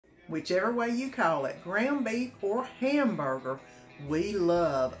whichever way you call it, ground beef or hamburger, we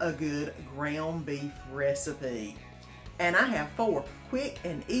love a good ground beef recipe. And I have 4 quick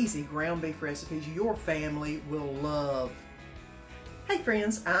and easy ground beef recipes your family will love. Hey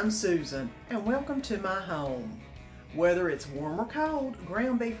friends, I'm Susan and welcome to my home. Whether it's warm or cold,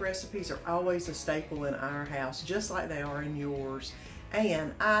 ground beef recipes are always a staple in our house, just like they are in yours.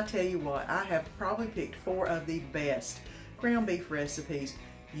 And I tell you what, I have probably picked 4 of the best ground beef recipes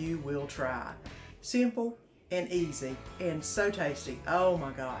you will try. Simple and easy and so tasty. Oh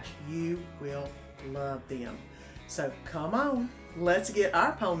my gosh, you will love them. So come on, let's get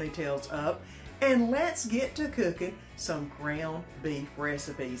our ponytails up and let's get to cooking some ground beef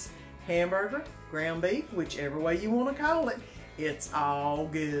recipes. Hamburger, ground beef, whichever way you want to call it, it's all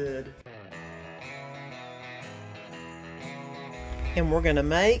good. And we're gonna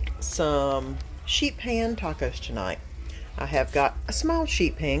make some sheet pan tacos tonight. I have got a small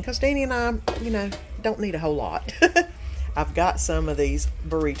sheet pan because Danny and I, don't need a whole lot. I've got some of these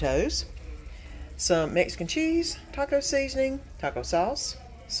burritos, some Mexican cheese, taco seasoning, taco sauce,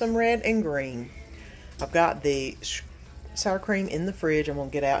 some red and green. I've got the sour cream in the fridge I'm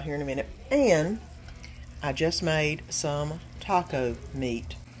gonna get out here in a minute. And I just made some taco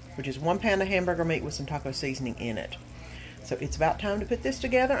meat, which is 1 pound of hamburger meat with some taco seasoning in it. So it's about time to put this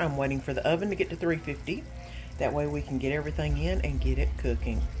together. I'm waiting for the oven to get to 350. That way we can get everything in and get it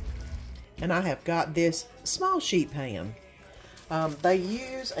cooking. And I have got this small sheet pan. They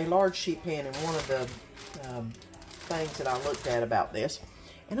use a large sheet pan in one of the things that I looked at about this.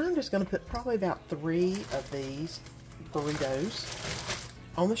 And I'm just going to put probably about 3 of these burritos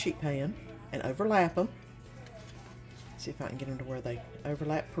on the sheet pan and overlap them. See if I can get them to where they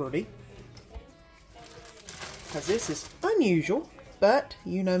overlap pretty. Because this is unusual, but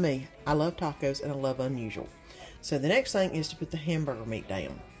you know me. I love tacos and I love unusual. So the next thing is to put the hamburger meat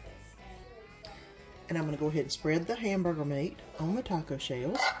down. And I'm going to go ahead and spread the hamburger meat on the taco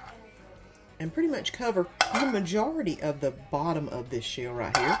shells and pretty much cover the majority of the bottom of this shell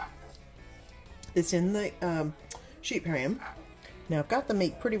right here. It's in the sheet pan. Now I've got the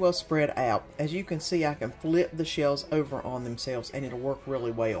meat pretty well spread out. As you can see, I can flip the shells over on themselves and it'll work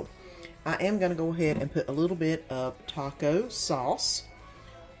really well. I am going to go ahead and put a little bit of taco sauce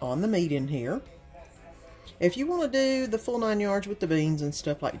on the meat in here. If you want to do the full 9 yards with the beans and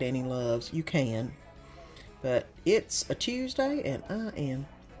stuff like Danny loves, you can. But it's a Tuesday and I am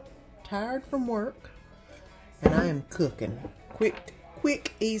tired from work and I am cooking.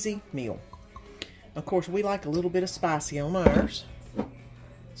 Quick, easy meal. Of course, we like a little bit of spicy on ours.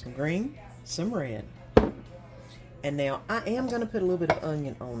 Some green, some red. And now I am going to put a little bit of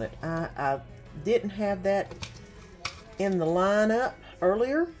onion on it. I didn't have that in the lineup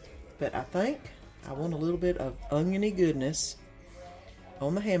earlier, but I think I want a little bit of oniony goodness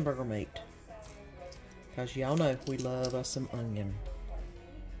on the hamburger meat. Because y'all know we love us some onion.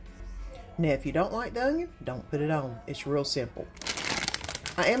 Now if you don't like the onion, don't put it on. It's real simple.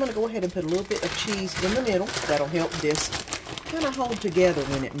 I am going to go ahead and put a little bit of cheese in the middle. That'll help this kind of hold together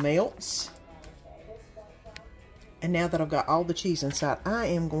when it melts. And now that I've got all the cheese inside, I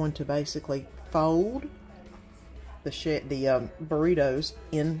am going to basically fold the burritos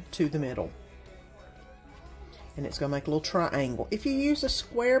into the middle. And it's going to make a little triangle. If you use a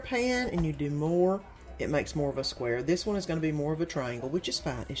square pan and you do more, it makes more of a square. This one is going to be more of a triangle, which is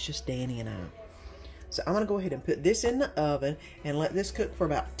fine. It's just Danny and I. So I'm going to go ahead and put this in the oven and let this cook for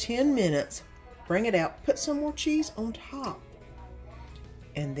about 10 minutes. Bring it out, put some more cheese on top.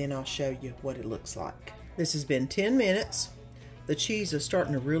 And then I'll show you what it looks like. This has been 10 minutes. The cheese is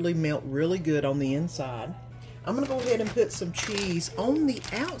starting to really melt really good on the inside. I'm going to go ahead and put some cheese on the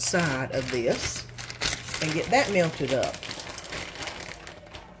outside of this and get that melted up.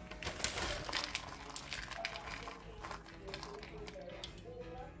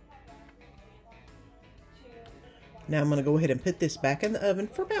 Now I'm going to go ahead and put this back in the oven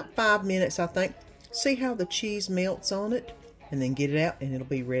for about 5 minutes, I think. See how the cheese melts on it, and then get it out and it'll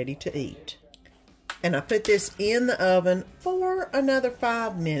be ready to eat. And I put this in the oven for another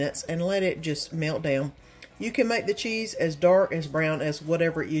 5 minutes and let it just melt down. You can make the cheese as dark, as brown, as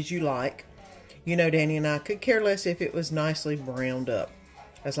whatever it is you like. You know, Danny and I could care less if it was nicely browned up.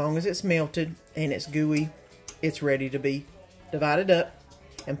 As long as it's melted and it's gooey, it's ready to be divided up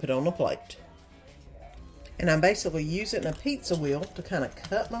and put on a plate. And I'm basically using a pizza wheel to kind of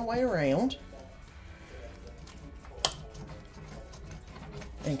cut my way around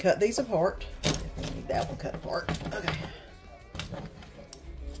and cut these apart. Need that one cut apart. Okay.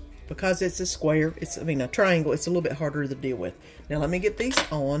 Because it's a square, a triangle, it's a little bit harder to deal with. Now let me get these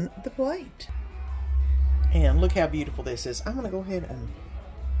on the plate. And look how beautiful this is. I'm going to go ahead and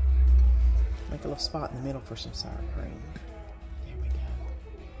Make a little spot in the middle for some sour cream. There we go.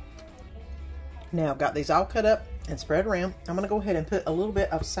 Now I've got these all cut up and spread around. I'm going to go ahead and put a little bit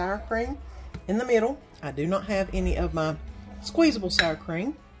of sour cream in the middle. I do not have any of my squeezable sour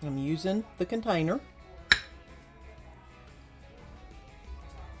cream. I'm using the container.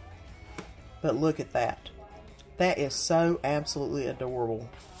 But look at that. That is so absolutely adorable.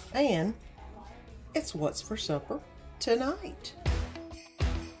 And it's what's for supper tonight.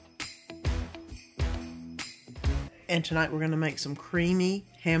 And tonight we're going to make some creamy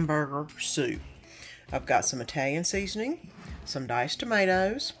hamburger soup. I've got some Italian seasoning, some diced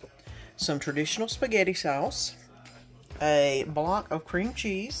tomatoes, some traditional spaghetti sauce, a block of cream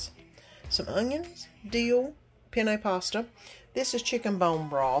cheese, some onions, dill, penne pasta. This is chicken bone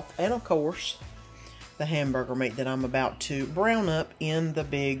broth, and of course, the hamburger meat that I'm about to brown up in the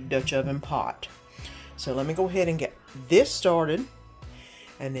big Dutch oven pot. So let me go ahead and get this started.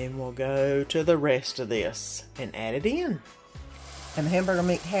 And then we'll go to the rest of this and add it in. And the hamburger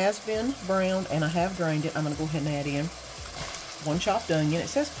meat has been browned and I have drained it. I'm going to go ahead and add in 1 chopped onion. It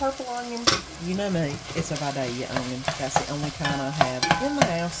says purple onion. You know me, it's a Vidalia onion. That's the only kind I have in the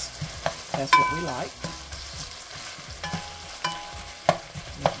house. That's what we like.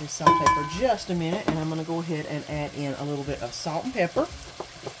 Let this saute for just a minute, and I'm going to go ahead and add in a little bit of salt and pepper.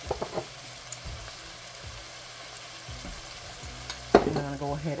 And I'm going to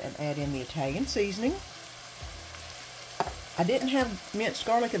go ahead and add in the Italian seasoning. I didn't have minced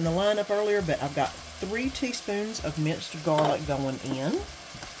garlic in the lineup earlier, but I've got 3 teaspoons of minced garlic going in.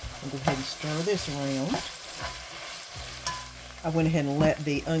 I'll go ahead and stir this around. I went ahead and let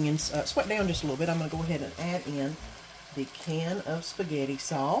the onions sweat down just a little bit. I'm going to go ahead and add in the can of spaghetti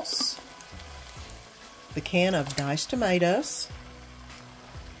sauce, the can of diced tomatoes,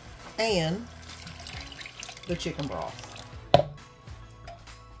 and the chicken broth.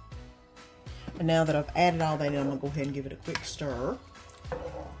 And now that I've added all that in, I'm going to go ahead and give it a quick stir.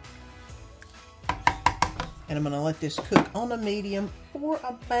 And I'm going to let this cook on a medium for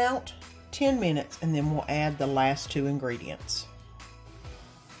about 10 minutes, and then we'll add the last 2 ingredients.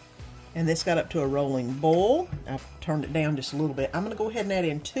 And this got up to a rolling boil. I've turned it down just a little bit. I'm going to go ahead and add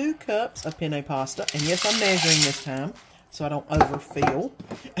in 2 cups of penne pasta. And yes, I'm measuring this time so I don't overfill.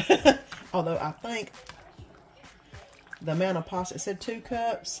 Although I think the amount of pasta, it said 2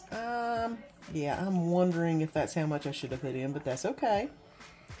 cups. Yeah, I'm wondering if that's how much I should have put in, but that's okay.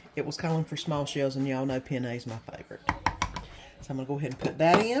 It was calling for small shells, and y'all know penne is my favorite. So I'm going to go ahead and put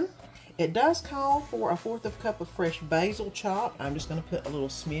that in. It does call for a 1/4 cup of fresh basil chopped. I'm just going to put a little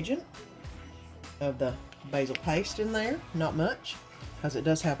smidgen of the basil paste in there. Not much, because it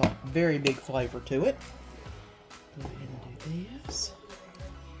does have a very big flavor to it. Go ahead and do this.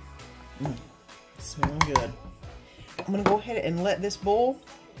 Smelling good. I'm going to go ahead and let this boil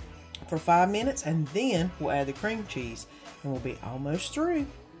for 5 minutes, and then we'll add the cream cheese, and we'll be almost through.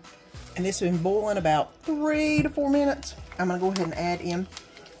 And this has been boiling about 3 to 4 minutes. I'm going to go ahead and add in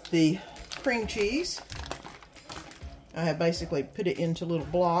the cream cheese. I have basically put it into little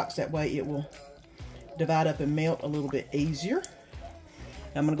blocks. That way it will divide up and melt a little bit easier.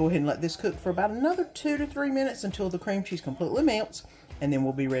 I'm going to go ahead and let this cook for about another 2 to 3 minutes until the cream cheese completely melts, and then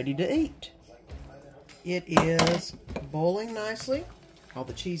we'll be ready to eat. It is boiling nicely. All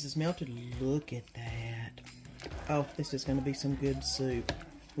the cheese is melted. Look at that. Oh, this is going to be some good soup.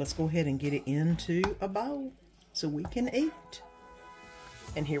 Let's go ahead and get it into a bowl so we can eat.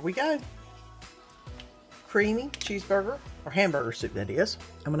 And here we go. Creamy cheeseburger, or hamburger soup that is.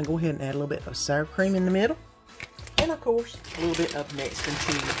 I'm going to go ahead and add a little bit of sour cream in the middle. And of course, a little bit of Mexican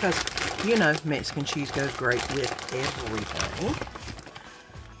cheese, because you know Mexican cheese goes great with everything.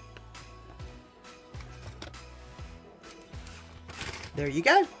 There you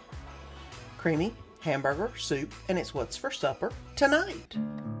go. Creamy hamburger soup, and it's what's for supper tonight.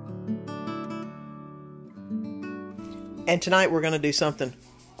 And tonight we're going to do something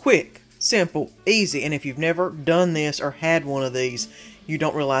quick, simple, easy, and if you've never done this or had one of these, you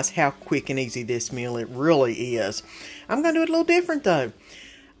don't realize how quick and easy this meal it really is. I'm going to do it a little different though.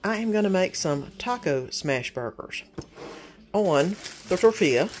 I am going to make some taco smash burgers on the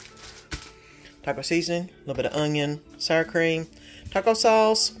tortilla. Taco seasoning, a little bit of onion, sour cream, taco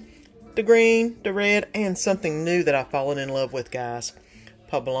sauce, the green, the red, and something new that I've fallen in love with, guys,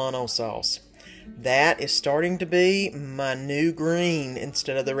 poblano sauce. That is starting to be my new green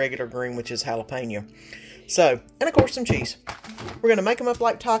instead of the regular green, which is jalapeno. So, and of course some cheese. We're going to make them up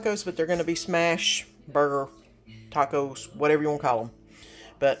like tacos, but they're going to be smash, burger, tacos, whatever you want to call them.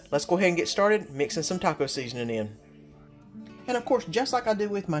 But let's go ahead and get started mixing some taco seasoning in. And of course, just like I do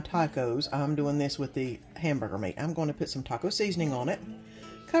with my tacos, I'm doing this with the hamburger meat. I'm going to put some taco seasoning on it,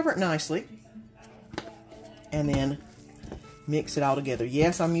 cover it nicely, and then mix it all together.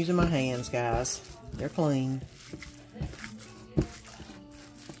 Yes, I'm using my hands, guys. They're clean.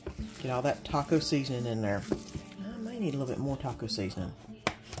 Get all that taco seasoning in there. I may need a little bit more taco seasoning.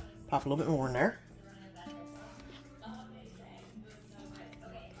 Pop a little bit more in there.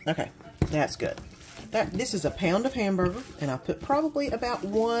 Okay, that's good. This is a pound of hamburger, and I put probably about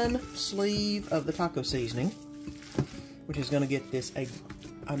 1 sleeve of the taco seasoning, which is going to get this a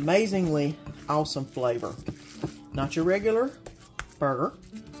amazingly awesome flavor. Not your regular burger.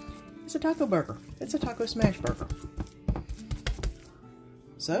 It's a taco burger. It's a taco smash burger.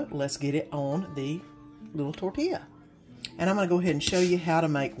 So let's get it on the little tortilla. And I'm going to go ahead and show you how to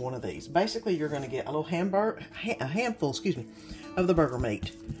make one of these. Basically, you're going to get a little a handful, excuse me, of the burger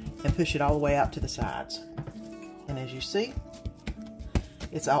meat and push it all the way out to the sides. And as you see,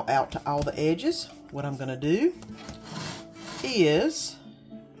 it's all out to all the edges. What I'm going to do is,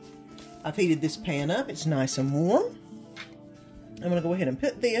 I've heated this pan up. It's nice and warm. I'm going to go ahead and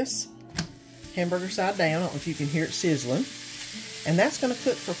put this hamburger side down. I don't know if you can hear it sizzling. And that's going to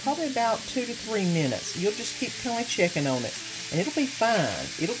cook for probably about 2 to 3 minutes. You'll just keep kind of checking on it. And it'll be fine.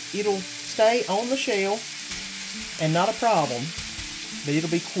 It'll stay on the shell and not a problem. But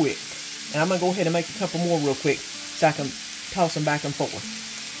it'll be quick. And I'm going to go ahead and make a couple more real quick so I can toss them back and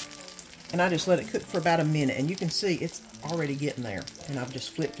forth. And I just let it cook for about a minute. And you can see it's already getting there. And I've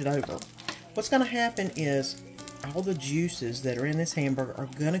just flipped it over. What's going to happen is all the juices that are in this hamburger are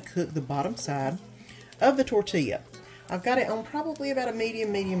going to cook the bottom side of the tortilla. I've got it on probably about a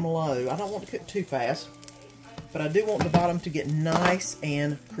medium low. I don't want to cook too fast, but I do want the bottom to get nice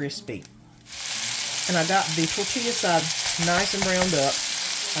and crispy. And I got the tortilla side nice and browned up.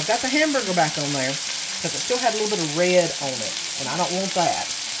 I've got the hamburger back on there because it still had a little bit of red on it, and I don't want that.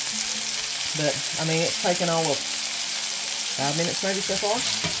 But, I mean, it's taken all of 5 minutes maybe so far,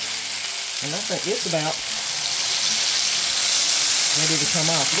 and I think it's about ready to come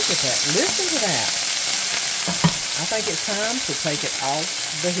off. Look at that. Listen to that. I think it's time to take it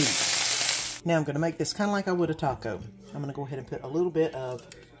off the heat. Now I'm going to make this kind of like I would a taco. I'm going to go ahead and put a little bit of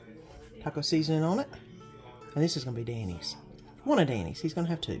taco seasoning on it. And this is going to be Danny's. One of Danny's. He's going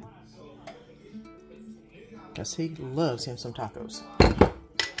to have 2. Because he loves him some tacos. I'm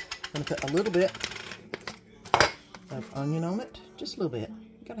going to put a little bit of onion on it. Just a little bit.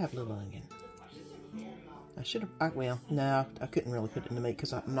 You got to have a little onion. I should have, well, no, I couldn't really put it in the meat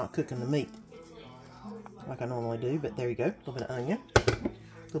because I'm not cooking the meat like I normally do, but there you go. A little bit of onion,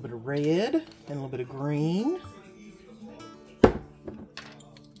 a little bit of red, and a little bit of green.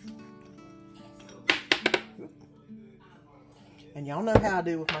 And y'all know how I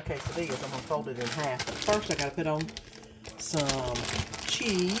do with my quesadillas. I'm going to fold it in half. But first I got to put on some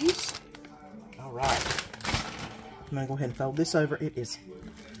cheese. Alright. I'm going to go ahead and fold this over. It is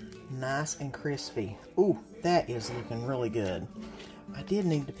nice and crispy. Ooh, that is looking really good. I did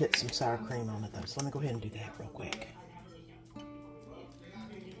need to put some sour cream on it though, so let me go ahead and do that real quick.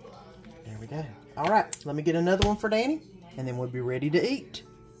 There we go. Alright, let me get another one for Danny, and then we'll be ready to eat.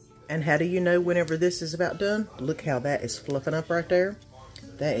 And how do you know whenever this is about done? Look how that is fluffing up right there.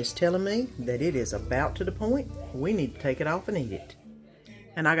 That is telling me that it is about to the point we need to take it off and eat it.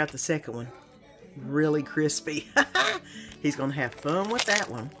 And I got the second one. Really crispy. He's going to have fun with that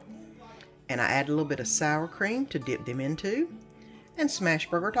one. And I add a little bit of sour cream to dip them into. And smash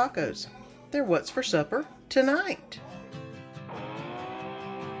burger tacos. They're what's for supper tonight.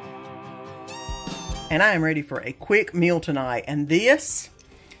 And I am ready for a quick meal tonight. And this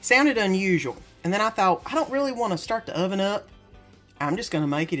sounded unusual. And then I thought, I don't really want to start the oven up. I'm just going to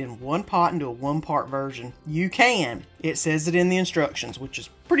make it in one pot into a 1-part version. You can. It says it in the instructions, which is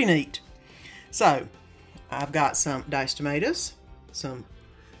pretty neat. So, I've got some diced tomatoes, some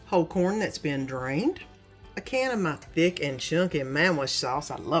whole corn that's been drained, a can of my thick and chunky manwich sauce.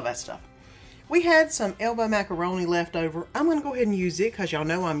 I love that stuff. We had some elbow macaroni left over. I'm going to go ahead and use it because y'all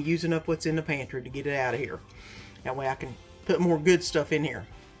know I'm using up what's in the pantry to get it out of here. That way I can put more good stuff in here.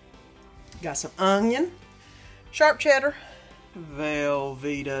 Got some onion, sharp cheddar,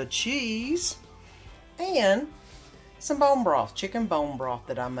 Velveeta cheese, and some bone broth, chicken bone broth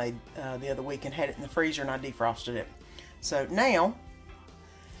that I made the other week and had it in the freezer and I defrosted it. So now,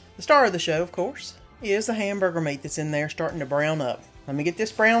 the star of the show, of course, is the hamburger meat that's in there starting to brown up. Let me get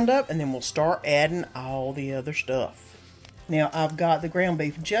this browned up and then we'll start adding all the other stuff. Now I've got the ground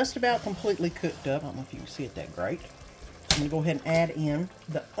beef just about completely cooked up. I don't know if you can see it that great. I'm going to go ahead and add in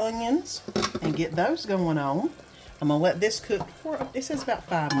the onions and get those going on. I'm going to let this cook for, it says about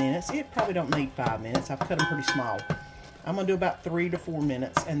 5 minutes. It probably don't need 5 minutes. I've cut them pretty small. I'm going to do about 3 to 4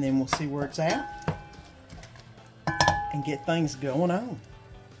 minutes and then we'll see where it's at and get things going on.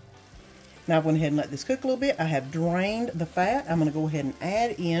 Now I've went ahead and let this cook a little bit. I have drained the fat. I'm going to go ahead and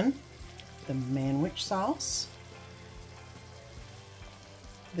add in the manwich sauce,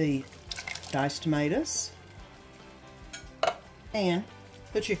 the diced tomatoes, and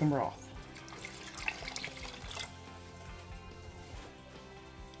the chicken broth.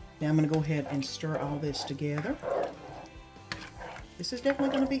 Now I'm going to go ahead and stir all this together. This is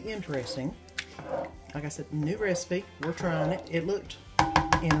definitely going to be interesting. Like I said, new recipe. We're trying it. It looked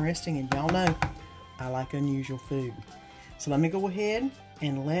interesting, and y'all know I like unusual food. So let me go ahead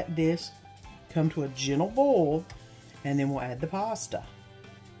and let this come to a gentle boil, and then we'll add the pasta.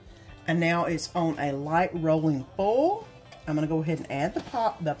 And now it's on a light rolling boil. I'm going to go ahead and add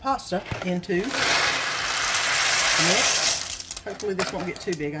the pasta into the mix. Hopefully this won't get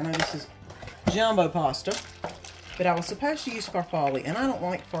too big. I know this is jumbo pasta, but I was supposed to use farfalle, and I don't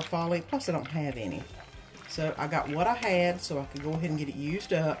like farfalle, plus I don't have any. So I got what I had so I could go ahead and get it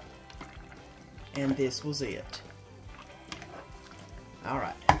used up, and this was it.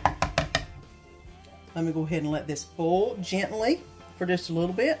 Alright. Let me go ahead and let this boil gently for just a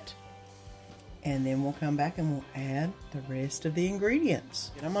little bit, and then we'll come back and we'll add the rest of the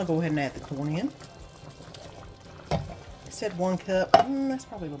ingredients. And I'm going to go ahead and add the corn in. I said 1 cup. That's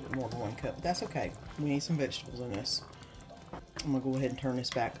probably a little bit more than 1 cup, but that's okay. We need some vegetables in this. I'm going to go ahead and turn this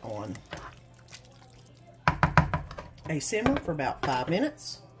back on a simmer for about 5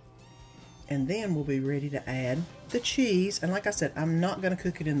 minutes, and then we'll be ready to add the cheese. And like I said, I'm not going to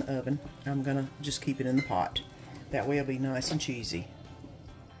cook it in the oven. I'm going to just keep it in the pot. That way it'll be nice and cheesy.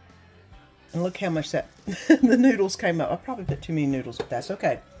 And look how much that the noodles came up. I probably put too many noodles, but that's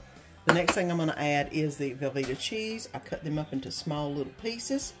okay. The next thing I'm going to add is the Velveeta cheese. I cut them up into small little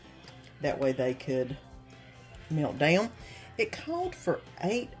pieces. That way they could melt down. It called for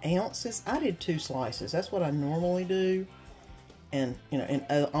 8 ounces. I did 2 slices. That's what I normally do. And, you know,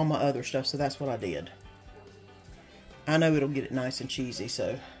 and all my other stuff, so that's what I did. I know it'll get it nice and cheesy,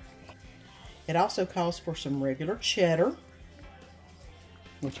 so. It also calls for some regular cheddar,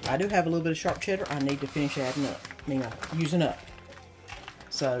 which I do have a little bit of sharp cheddar. I need to finish adding up, using up.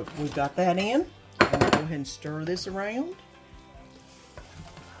 So we've got that in. I'm going to go ahead and stir this around.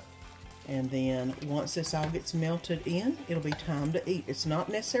 And then once this all gets melted in, it'll be time to eat. It's not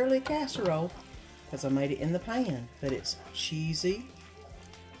necessarily a casserole because I made it in the pan, but it's cheesy,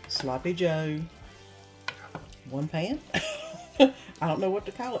 sloppy Joe, one pan. I don't know what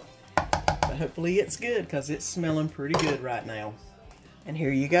to call it, but hopefully it's good because it's smelling pretty good right now. And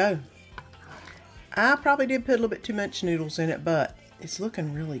here you go. I probably did put a little bit too much noodles in it, but it's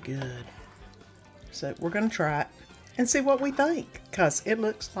looking really good. So we're going to try it and see what we think, because it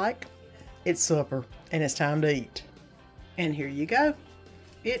looks like it's supper and it's time to eat. And here you go.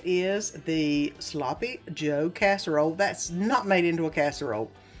 It is the Sloppy Joe casserole. That's not made into a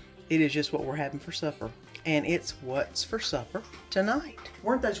casserole. It is just what we're having for supper. And it's what's for supper tonight.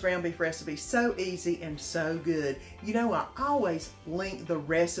 Weren't those ground beef recipes so easy and so good? You know, I always link the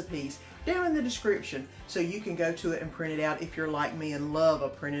recipes down in the description so you can go to it and print it out if you're like me and love a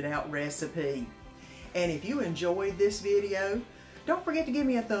printed out recipe. And if you enjoyed this video, don't forget to give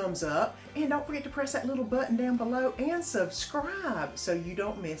me a thumbs up, and don't forget to press that little button down below and subscribe so you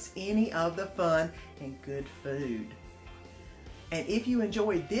don't miss any of the fun and good food. And if you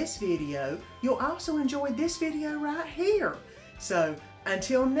enjoyed this video, you'll also enjoy this video right here. So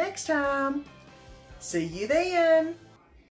until next time, see you then.